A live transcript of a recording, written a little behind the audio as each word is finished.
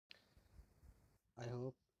I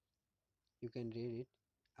hope you can read it.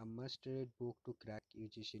 A must-read book to crack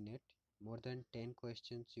UGC net. More than 10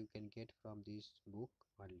 questions you can get from this book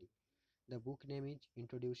only. The book name is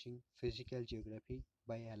Introducing Physical Geography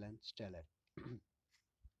by Alan Strahler.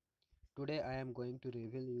 Today I am going to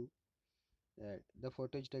reveal you that the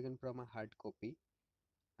photo is taken from a hard copy,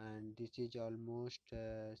 and this is almost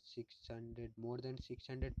 600, more than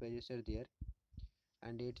 600 pages are there,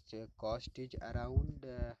 and its cost is around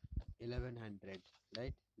 1100,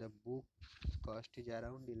 right? The book cost is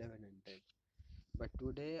around 1100, but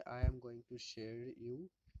today I am going to share you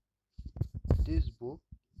this book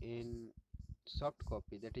in soft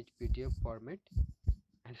copy, that is PDF format,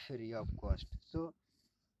 and free of cost. So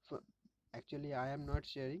for, actually I am not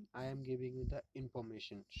sharing, I am giving you the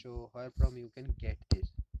information, so where from you can get this.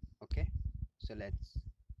 Okay, so let's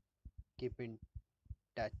keep in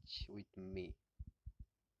touch with me.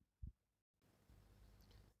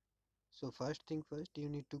 So first thing first, you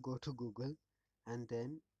need to go to Google and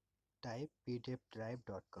then type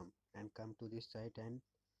pdfdrive.com and come to this site, and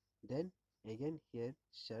then again here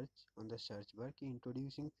search on the search bar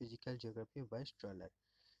Introducing Physical Geography by Strahler,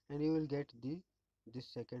 and you will get this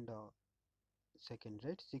second,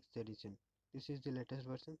 right, sixth edition. This is the latest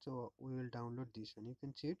version, so we will download this one. You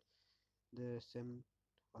can see it, the same,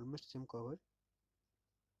 almost same cover.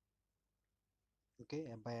 Okay,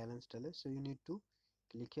 by Alan Strahler. So you need to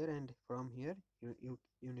click here, and from here you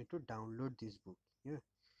need to download this book. Yeah,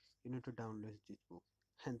 you need to download this book,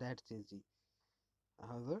 and that's easy.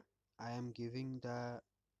 However, I am giving the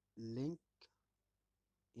link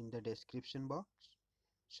in the description box,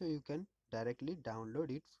 so you can directly download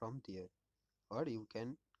it from there, or you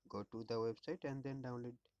can go to the website and then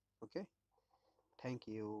download. Okay, thank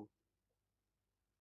you.